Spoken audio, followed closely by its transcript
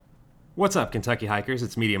What's up, Kentucky Hikers?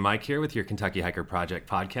 It's Media Mike here with your Kentucky Hiker Project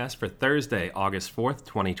podcast for Thursday, August 4th,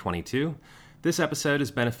 2022. This episode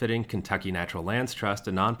is benefiting Kentucky Natural Lands Trust,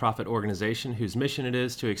 a nonprofit organization whose mission it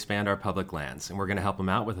is to expand our public lands. And we're going to help them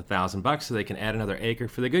out with $1,000 so they can add another acre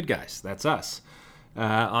for the good guys. That's us.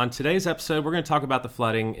 On today's episode, we're going to talk about the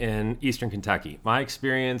flooding in eastern Kentucky, my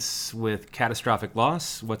experience with catastrophic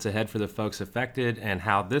loss, what's ahead for the folks affected, and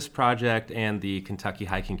how this project and the Kentucky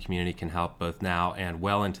hiking community can help both now and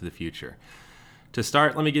well into the future. To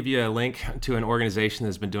start, let me give you a link to an organization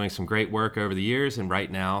that's been doing some great work over the years and right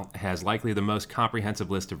now has likely the most comprehensive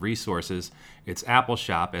list of resources. It's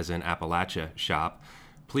Appalshop, as in Appalachia Shop.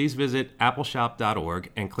 Please visit appalshop.org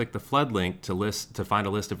and click the flood link to find a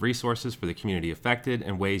list of resources for the community affected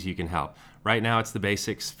and ways you can help. Right now, it's the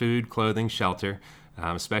basics: food, clothing, shelter,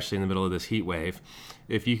 especially in the middle of this heat wave.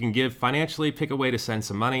 If you can give financially, pick a way to send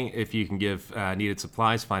some money. If you can give needed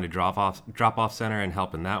supplies, find a drop-off center and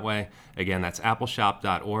help in that way. Again, that's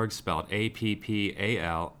appalshop.org, spelled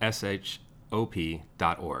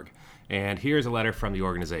appalshop.org. And here's a letter from the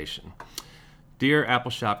organization. Dear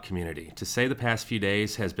Appalshop community, to say the past few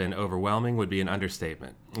days has been overwhelming would be an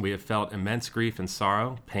understatement. We have felt immense grief and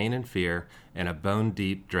sorrow, pain and fear, and a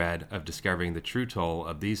bone-deep dread of discovering the true toll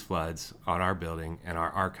of these floods on our building and our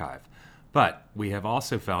archive. But we have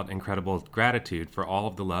also felt incredible gratitude for all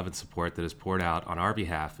of the love and support that is poured out on our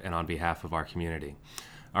behalf and on behalf of our community.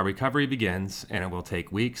 Our recovery begins, and it will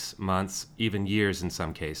take weeks, months, even years in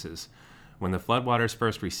some cases. When the floodwaters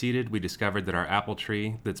first receded, we discovered that our apple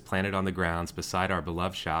tree that's planted on the grounds beside our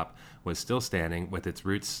beloved shop was still standing with its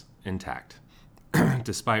roots intact.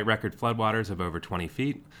 Despite record floodwaters of over 20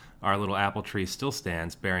 feet, our little apple tree still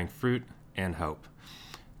stands, bearing fruit and hope.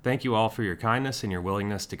 Thank you all for your kindness and your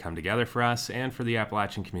willingness to come together for us and for the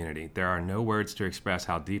Appalachian community. There are no words to express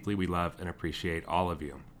how deeply we love and appreciate all of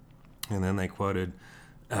you. And then they quoted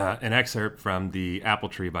an excerpt from The Apple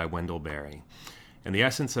Tree by Wendell Berry. In the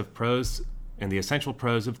essential prose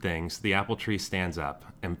of things, the apple tree stands up,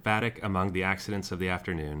 emphatic among the accidents of the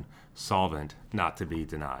afternoon, solvent not to be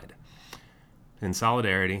denied. In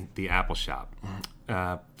solidarity, the Apple Shop.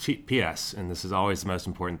 P.S., and this is always the most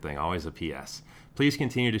important thing, always a P.S. Please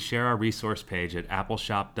continue to share our resource page at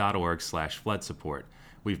appalshop.org/flood support.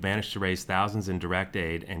 We've managed to raise thousands in direct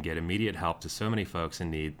aid and get immediate help to so many folks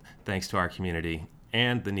in need, thanks to our community,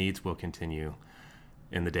 and the needs will continue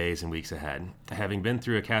in the days and weeks ahead. Having been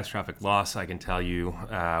through a catastrophic loss, I can tell you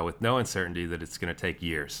with no uncertainty that it's going to take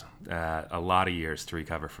years, a lot of years to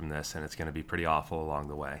recover from this, and it's going to be pretty awful along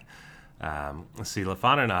the way. See,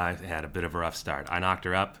 LaFauna and I had a bit of a rough start. I knocked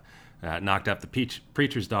up the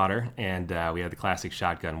preacher's daughter, and we had the classic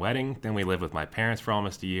shotgun wedding. Then we lived with my parents for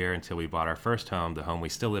almost a year until we bought our first home, the home we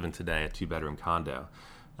still live in today, a 2-bedroom condo.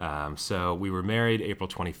 So we were married April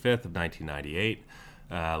 25th of 1998.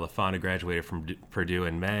 LaFauna graduated from Purdue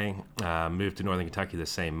in May, moved to Northern Kentucky the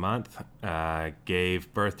same month,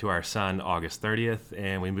 gave birth to our son August 30th,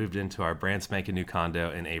 and we moved into our brand spanking new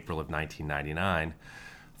condo in April of 1999.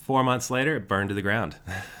 4 months later, it burned to the ground.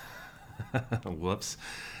 Whoops.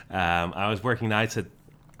 I was working nights at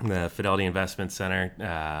the Fidelity Investment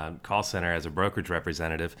Center call center as a brokerage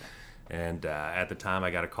representative, and at the time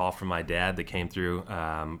I got a call from my dad that came through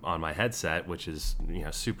on my headset, which is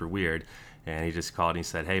super weird. And he just called and he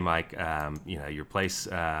said, "Hey, Mike, your place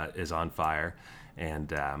is on fire, and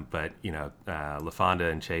but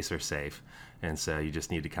LaFonda and Chase are safe, and so you just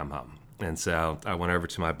need to come home." And so I went over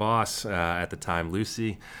to my boss at the time,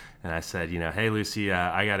 Lucy, and I said, "Hey, Lucy,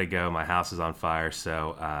 I got to go. My house is on fire,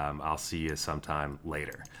 so I'll see you sometime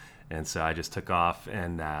later." And so I just took off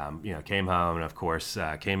and came home, and of course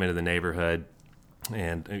came into the neighborhood,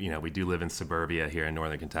 and we do live in suburbia here in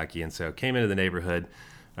Northern Kentucky, and so came into the neighborhood.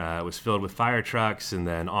 It was filled with fire trucks and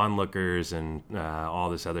then onlookers and all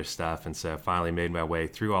this other stuff. And so finally made my way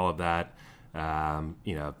through all of that. Saw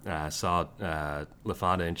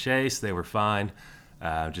LaFonda and Chase. They were fine.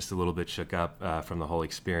 Just a little bit shook up from the whole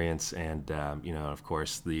experience. And, of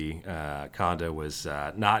course, the condo was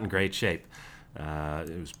not in great shape.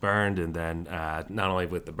 It was burned. And then not only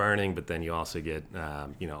with the burning, but then you also get,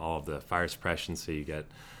 all of the fire suppression. So you get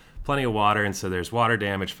plenty of water, and so there's water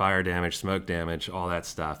damage, fire damage, smoke damage, all that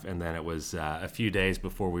stuff. And then it was a few days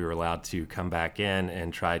before we were allowed to come back in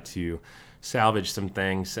and try to salvage some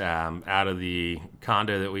things out of the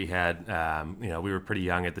condo that we had. We were pretty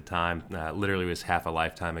young at the time. Literally was half a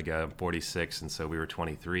lifetime ago. I'm 46, and so we were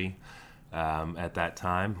 23 at that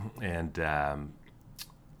time. And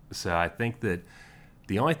so I think that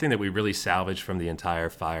the only thing that we really salvaged from the entire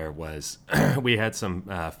fire was we had some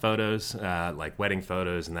photos, like wedding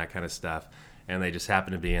photos and that kind of stuff. and they just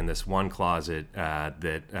happened to be in this one closet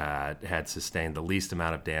that had sustained the least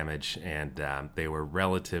amount of damage, and they were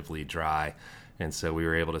relatively dry. And so we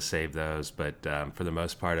were able to save those, but for the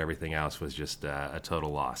most part, everything else was just a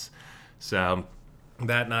total loss. So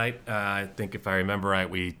that night, I think if I remember right,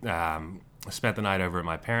 we spent the night over at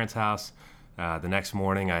my parents' house. The next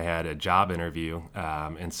morning, I had a job interview,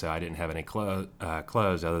 and so I didn't have any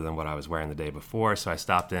clothes other than what I was wearing the day before. So I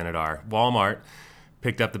stopped in at our Walmart,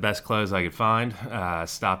 picked up the best clothes I could find,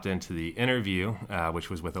 stopped into the interview, which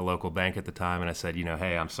was with a local bank at the time, and I said,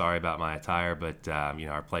 hey, I'm sorry about my attire, but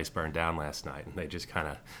our place burned down last night. And they just kind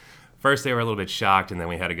of, first they were a little bit shocked, and then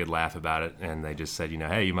we had a good laugh about it, and they just said,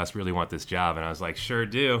 hey, you must really want this job. And I was like, sure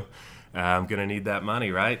do. I'm going to need that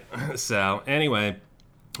money, right? So anyway,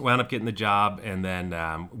 wound up getting the job, and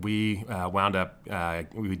then we wound up,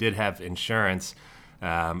 we did have insurance,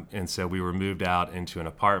 and so we were moved out into an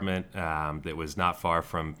apartment that was not far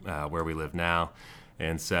from where we live now.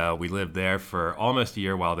 And so we lived there for almost a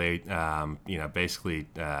year while they, basically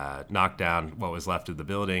knocked down what was left of the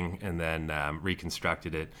building and then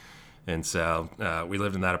reconstructed it. And so we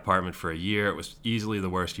lived in that apartment for a year. It was easily the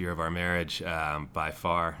worst year of our marriage by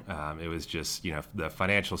far. It was just, the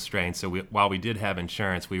financial strain. So while we did have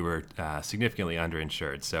insurance, we were significantly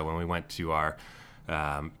underinsured. So when we went to our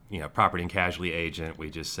property and casualty agent, we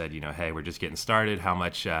just said, hey, we're just getting started. How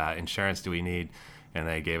much insurance do we need? And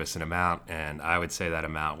they gave us an amount, and I would say that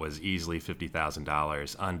amount was easily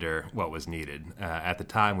 $50,000 under what was needed. At the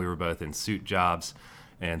time, we were both in suit jobs,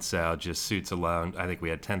 and so just suits alone, I think we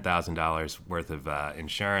had $10,000 worth of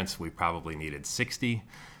insurance. We probably needed 60,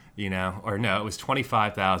 or no, it was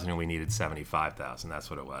 25,000 and we needed 75,000. That's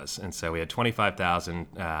what it was. And so we had 25,000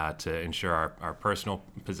 to insure our personal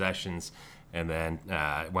possessions, and then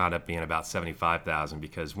it wound up being about 75,000,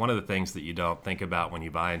 because one of the things that you don't think about when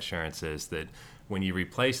you buy insurance is that when you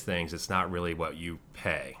replace things, it's not really what you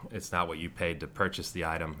pay. It's not what you paid to purchase the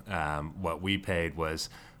item. What we paid was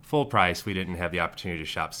full price. We didn't have the opportunity to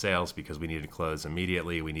shop sales because we needed clothes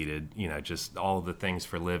immediately. We needed, just all of the things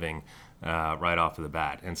for living right off of the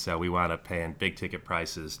bat. And so we wound up paying big ticket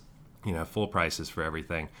prices, full prices for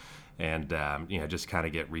everything, and just kind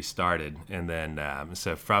of get restarted. And then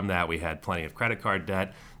so from that, we had plenty of credit card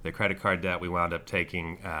debt. The credit card debt, we wound up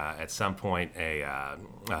taking at some point a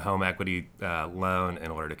home equity loan in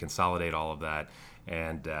order to consolidate all of that.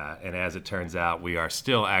 And as it turns out, we are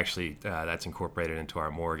still actually, that's incorporated into our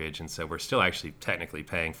mortgage. And so we're still actually technically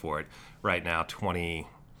paying for it right now,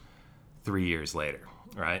 23 years later,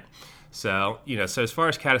 right? So, so as far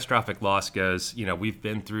as catastrophic loss goes, we've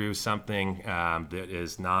been through something that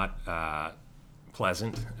is not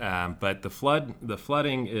pleasant, but the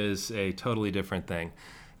flooding is a totally different thing.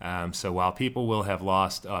 So while people will have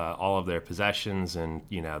lost all of their possessions and,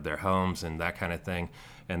 their homes and that kind of thing,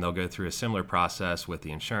 and they'll go through a similar process with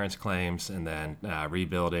the insurance claims and then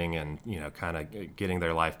rebuilding and, kind of getting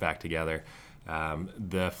their life back together,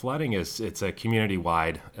 the flooding it's a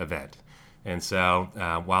community-wide event. And so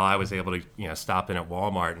while I was able to, stop in at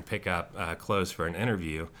Walmart and pick up clothes for an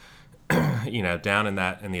interview, down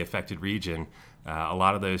in the affected region, a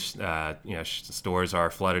lot of those, stores are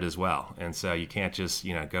flooded as well. And so you can't just,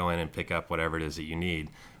 go in and pick up whatever it is that you need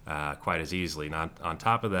quite as easily. And on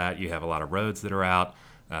top of that, you have a lot of roads that are out,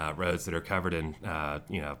 roads that are covered in,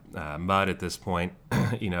 mud at this point,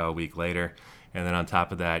 a week later. And then on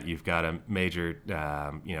top of that, you've got a major,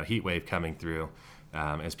 heat wave coming through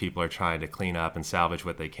as people are trying to clean up and salvage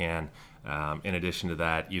what they can. In addition to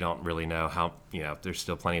that, you don't really know how, there's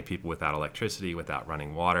still plenty of people without electricity, without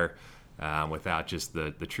running water, without just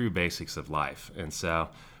the true basics of life. And so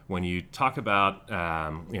when you talk about,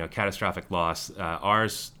 catastrophic loss,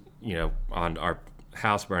 ours, on our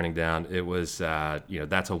house burning down, it was,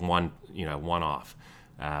 that's a one-off.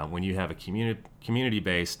 When you have a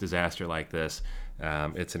community-based disaster like this,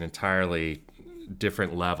 it's an entirely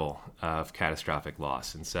different level of catastrophic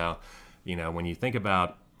loss. And so, when you think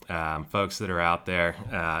about folks that are out there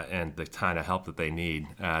and the kind of help that they need,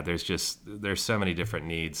 there's so many different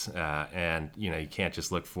needs, and you can't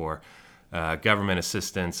just look for government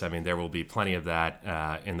assistance. I mean, there will be plenty of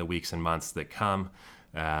that in the weeks and months that come.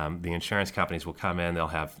 The insurance companies will come in, they'll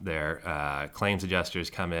have their claims adjusters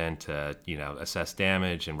come in to assess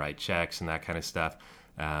damage and write checks and that kind of stuff.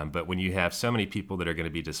 But when you have so many people that are going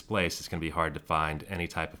to be displaced, it's going to be hard to find any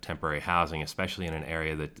type of temporary housing, especially in an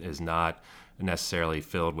area that is not necessarily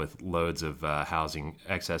filled with loads of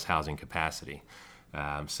excess housing capacity.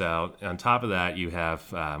 So on top of that, you have,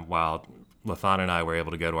 while LaFawn and I were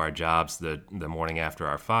able to go to our jobs the morning after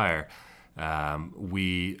our fire,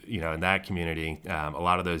 we, in that community, a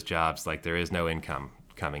lot of those jobs, like there is no income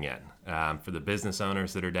coming in. For the business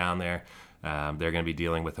owners that are down there, They're going to be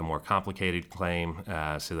dealing with a more complicated claim,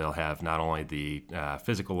 so they'll have not only the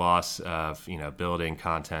physical loss of building,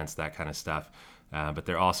 contents, that kind of stuff, but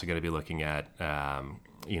they're also going to be looking at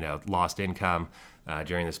lost income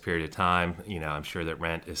during this period of time. I'm sure that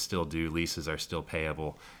rent is still due, leases are still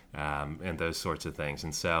payable, and those sorts of things.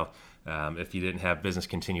 And so if you didn't have business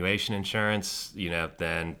continuation insurance,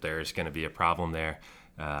 then there's going to be a problem there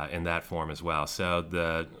in that form as well. So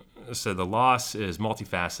the loss is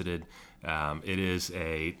multifaceted. It is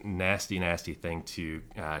a nasty, nasty thing to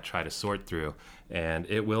try to sort through, and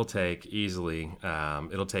it will take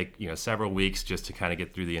it'll take several weeks just to kind of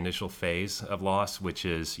get through the initial phase of loss, which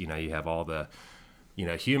is you have all the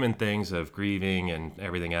human things of grieving and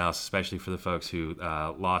everything else, especially for the folks who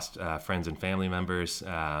lost friends and family members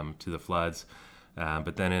to the floods.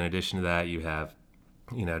 But then in addition to that, you have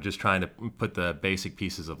just trying to put the basic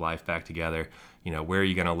pieces of life back together. Where are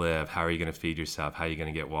you going to live? How are you going to feed yourself? How are you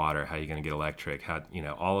going to get water? How are you going to get electric? How,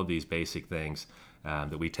 all of these basic things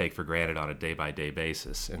that we take for granted on a day-by-day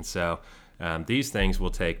basis. And so these things will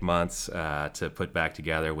take months to put back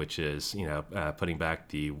together, which is, putting back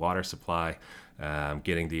the water supply,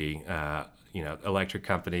 getting the, electric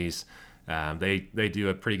companies. They do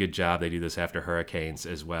a pretty good job. They do this after hurricanes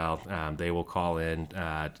as well. They will call in,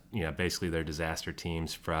 basically their disaster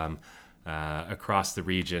teams from across the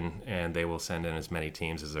region, and they will send in as many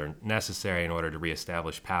teams as are necessary in order to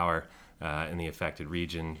reestablish power in the affected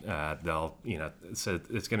region. So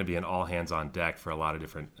it's going to be an all hands on deck for a lot of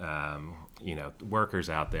different, workers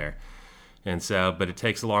out there. And so, but it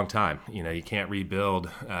takes a long time. You can't rebuild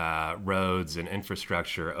roads and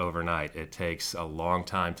infrastructure overnight. It takes a long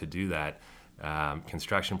time to do that.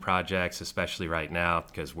 Construction projects, especially right now,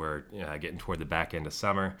 because we're getting toward the back end of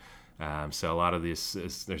summer. So a lot of this,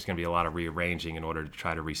 there's going to be a lot of rearranging in order to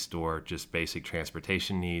try to restore just basic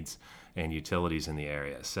transportation needs and utilities in the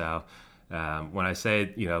area. So when I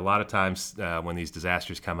say, a lot of times when these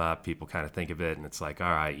disasters come up, people kind of think of it and it's like, all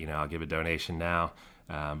right, I'll give a donation now.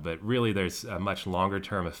 But really, there's a much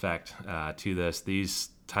longer-term effect to this. These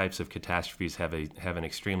types of catastrophes have an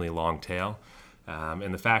extremely long tail.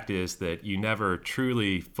 And the fact is that you never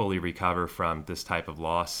truly fully recover from this type of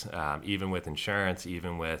loss, even with insurance,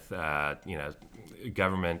 even with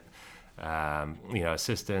government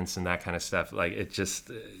assistance and that kind of stuff. Like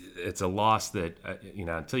it's a loss that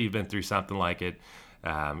until you've been through something like it,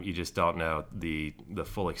 you just don't know the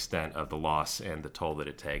full extent of the loss and the toll that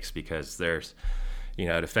it takes, because there's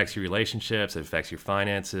it affects your relationships, it affects your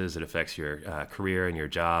finances, it affects your career and your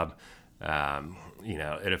job.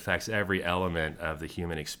 It affects every element of the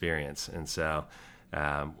human experience. And so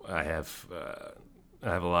I have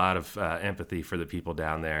a lot of empathy for the people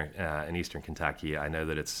down there in Eastern Kentucky. I know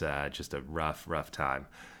that it's just a rough time,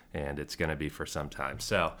 and it's going to be for some time.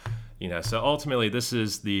 So, so ultimately, this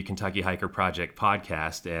is the Kentucky Hiker Project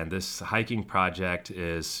podcast, and this hiking project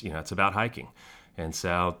is, it's about hiking. And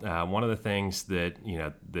so one of the things that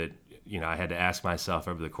I had to ask myself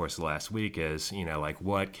over the course of the last week is,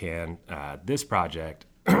 what can this project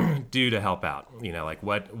do to help out?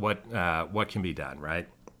 What can be done, right?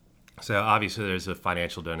 So obviously there's a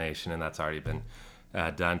financial donation, and that's already been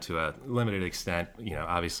done to a limited extent.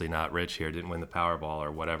 Obviously not Rich here didn't win the Powerball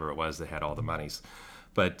or whatever it was. They had all the monies.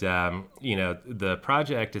 But, the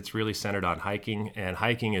project, it's really centered on hiking, and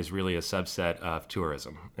hiking is really a subset of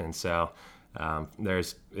tourism. And so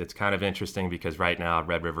it's kind of interesting because right now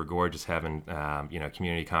Red River Gorge is having,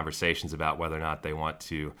 community conversations about whether or not they want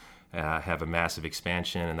to have a massive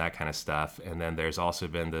expansion and that kind of stuff. And then there's also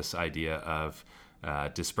been this idea of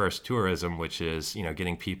dispersed tourism, which is,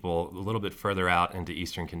 getting people a little bit further out into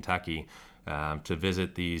Eastern Kentucky to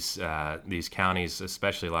visit these counties,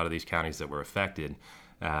 especially a lot of these counties that were affected.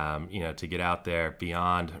 To get out there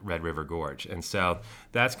beyond Red River Gorge. And so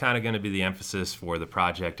that's kind of going to be the emphasis for the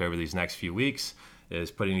project over these next few weeks,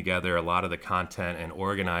 is putting together a lot of the content and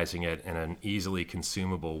organizing it in an easily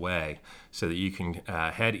consumable way so that you can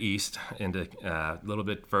head east into a little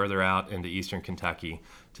bit further out into Eastern Kentucky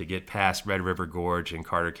to get past Red River Gorge and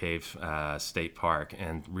Carter Cave State Park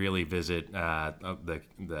and really visit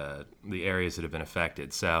the areas that have been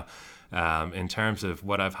affected. So in terms of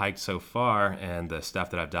what I've hiked so far and the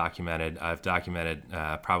stuff that I've documented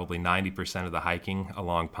probably 90% of the hiking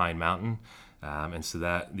along Pine Mountain. And so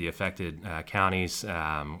that the affected counties,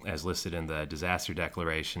 as listed in the disaster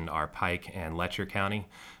declaration, are Pike and Letcher County.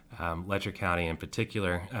 Letcher County in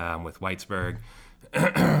particular, with Whitesburg,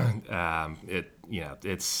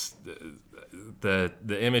 it's the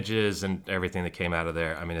images and everything that came out of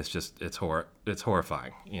there. I mean, it's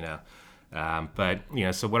horrifying, But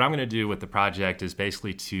so what I'm going to do with the project is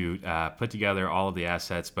basically to put together all of the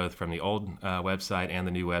assets, both from the old website and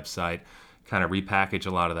the new website, kind of repackage a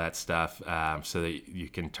lot of that stuff so that you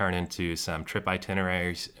can turn into some trip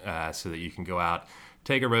itineraries so that you can go out,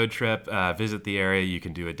 take a road trip, visit the area. You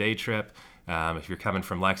can do a day trip. If you're coming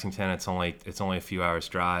from Lexington, it's only a few hours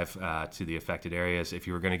drive to the affected areas. If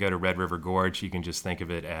you were going to go to Red River Gorge, you can just think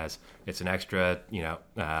of it as it's an extra,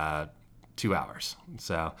 2 hours.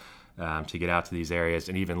 So to get out to these areas,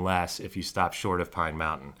 and even less if you stop short of Pine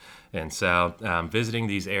Mountain. And so visiting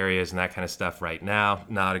these areas and that kind of stuff right now,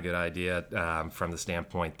 not a good idea from the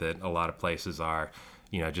standpoint that a lot of places are,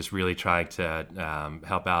 just really trying to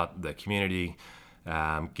help out the community,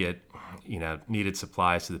 get needed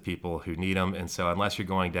supplies to the people who need them. And so unless you're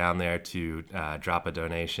going down there to drop a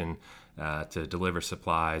donation, to deliver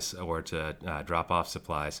supplies or to drop off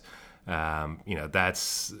supplies,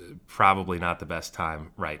 that's probably not the best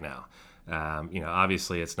time right now.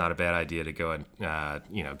 Obviously it's not a bad idea to go and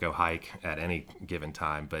go hike at any given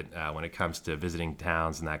time, but when it comes to visiting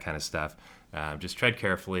towns and that kind of stuff, just tread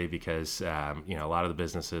carefully because a lot of the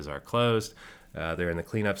businesses are closed. They're in the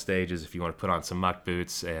cleanup stages. If you want to put on some muck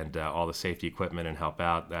boots and all the safety equipment and help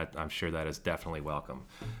out, that I'm sure that is definitely welcome.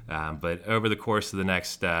 But over the course of the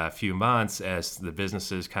next few months, as the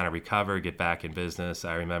businesses kind of recover, get back in business,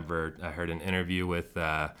 I remember I heard an interview with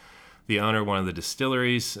the owner of one of the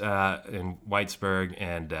distilleries in Whitesburg,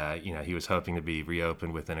 and he was hoping to be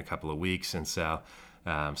reopened within a couple of weeks, and so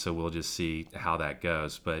we'll just see how that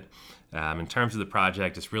goes. But in terms of the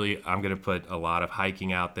project, I'm going to put a lot of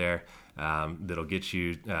hiking out there. That'll get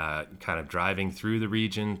you kind of driving through the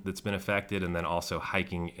region that's been affected and then also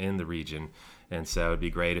hiking in the region. And so it'd be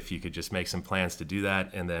great if you could just make some plans to do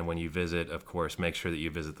that. And then when you visit, of course, make sure that you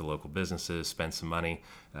visit the local businesses, spend some money.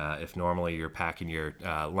 If normally you're packing your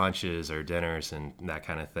lunches or dinners and that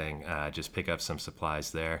kind of thing, just pick up some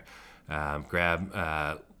supplies there.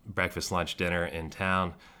 Grab breakfast, lunch, dinner in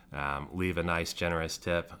town. Leave a nice, generous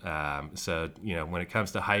tip. So, when it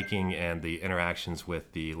comes to hiking and the interactions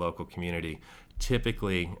with the local community,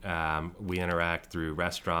 typically we interact through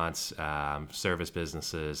restaurants, service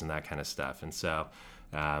businesses, and that kind of stuff. And so,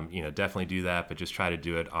 definitely do that, but just try to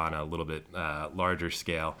do it on a little bit larger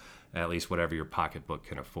scale, at least whatever your pocketbook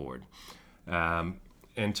can afford.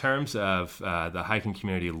 In terms of the hiking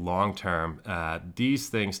community long term, these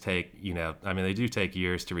things take, they do take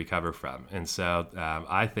years to recover from. And so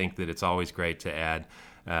I think that it's always great to add,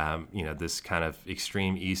 this kind of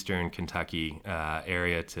extreme eastern Kentucky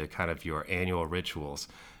area to kind of your annual rituals.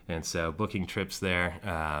 And so booking trips there,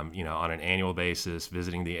 on an annual basis,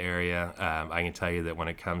 visiting the area, I can tell you that when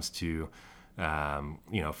it comes to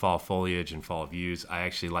fall foliage and fall views, I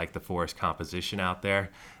actually like the forest composition out there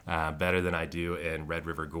better than I do in Red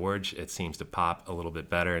River Gorge. It seems to pop a little bit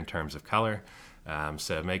better in terms of color.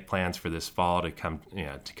 So make plans for this fall to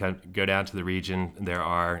go down to the region. There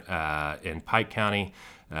are in Pike County,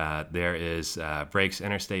 there is Breaks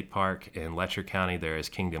Interstate Park. In Letcher County, there is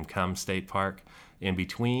Kingdom Come State Park. In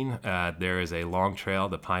between, there is a long trail,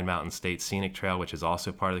 the Pine Mountain State Scenic Trail, which is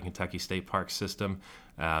also part of the Kentucky State Park system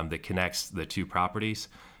that connects the two properties.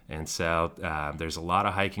 And so there's a lot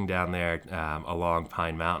of hiking down there along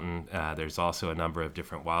Pine Mountain. There's also a number of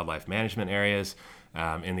different wildlife management areas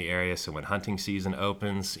in the area. So when hunting season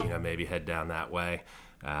opens, maybe head down that way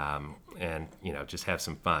and, just have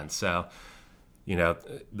some fun. So,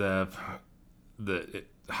 the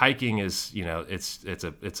hiking is,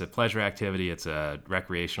 it's a pleasure activity, it's a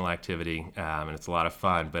recreational activity, and it's a lot of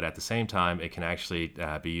fun. But at the same time, it can actually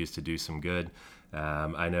be used to do some good.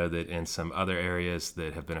 I know that in some other areas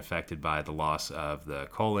that have been affected by the loss of the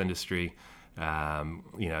coal industry,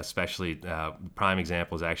 especially prime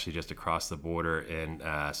example is actually just across the border in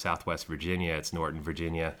Southwest Virginia. It's Norton,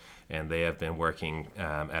 Virginia, and they have been working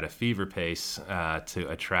at a fever pace to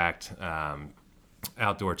attract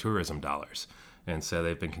outdoor tourism dollars. And so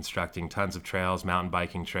they've been constructing tons of trails, mountain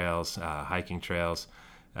biking trails, hiking trails,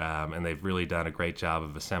 and they've really done a great job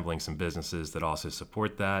of assembling some businesses that also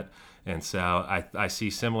support that. And so I see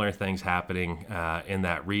similar things happening in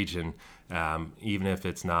that region, even if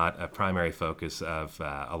it's not a primary focus of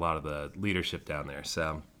a lot of the leadership down there.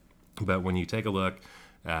 So, but when you take a look,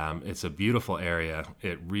 it's a beautiful area.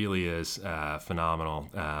 It really is phenomenal.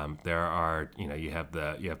 There are, you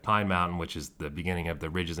have Pine Mountain, which is the beginning of the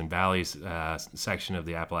Ridges and Valleys section of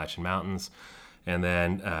the Appalachian Mountains. And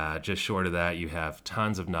then just short of that, you have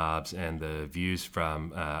tons of knobs, and the views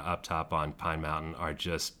from up top on Pine Mountain are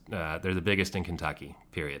just, they're the biggest in Kentucky,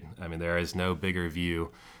 period. I mean, there is no bigger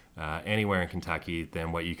view anywhere in Kentucky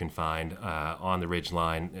than what you can find on the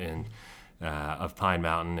ridgeline of Pine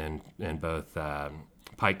Mountain in both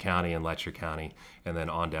Pike County and Letcher County, and then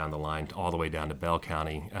on down the line all the way down to Bell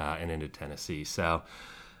County and into Tennessee. So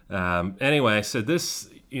Anyway, so this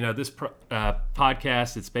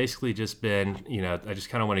podcast, it's basically just been, I just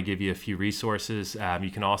kind of want to give you a few resources.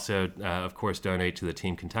 You can also, of course, donate to the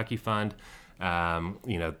Team Kentucky Fund.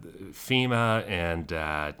 FEMA and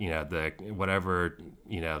the whatever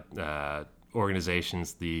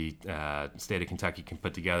organizations the state of Kentucky can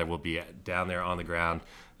put together will be down there on the ground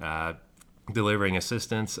delivering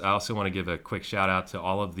assistance. I also want to give a quick shout out to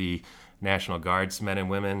all of the National Guards men and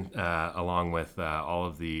women, along with all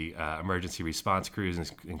of the emergency response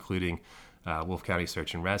crews, including Wolfe County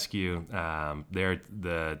Search and Rescue.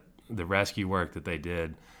 The rescue work that they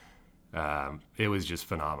did, it was just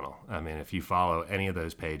phenomenal. I mean, if you follow any of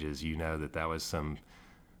those pages, you know that was some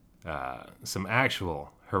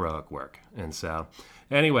actual heroic work. And so,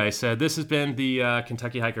 anyway, so this has been the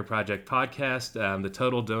Kentucky Hiker Project podcast. The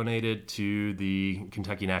total donated to the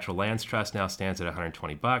Kentucky Natural Lands Trust now stands at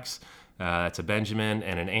 $120. That's a Benjamin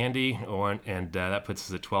and an Andy, and that puts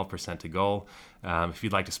us at 12% to goal. If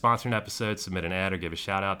you'd like to sponsor an episode, submit an ad, or give a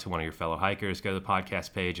shout out to one of your fellow hikers, go to the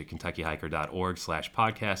podcast page at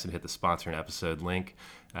kentuckyhiker.org/podcast and hit the sponsor an episode link.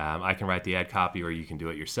 I can write the ad copy, or you can do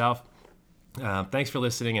it yourself. Thanks for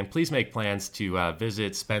listening, and please make plans to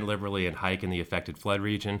visit, spend liberally, and hike in the affected flood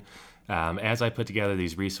region. As I put together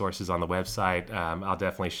these resources on the website, I'll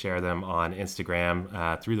definitely share them on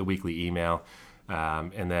Instagram through the weekly email.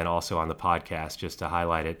 And then also on the podcast just to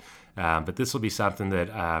highlight it. But this will be something that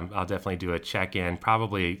I'll definitely do a check-in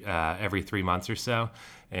probably every 3 months or so.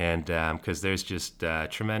 And because there's just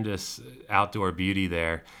tremendous outdoor beauty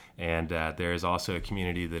there. And there is also a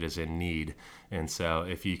community that is in need. And so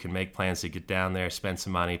if you can make plans to get down there, spend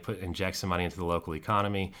some money, inject some money into the local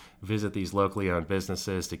economy, visit these locally owned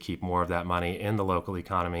businesses to keep more of that money in the local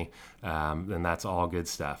economy, then that's all good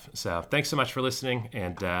stuff. So thanks so much for listening,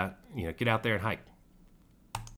 and get out there and hike.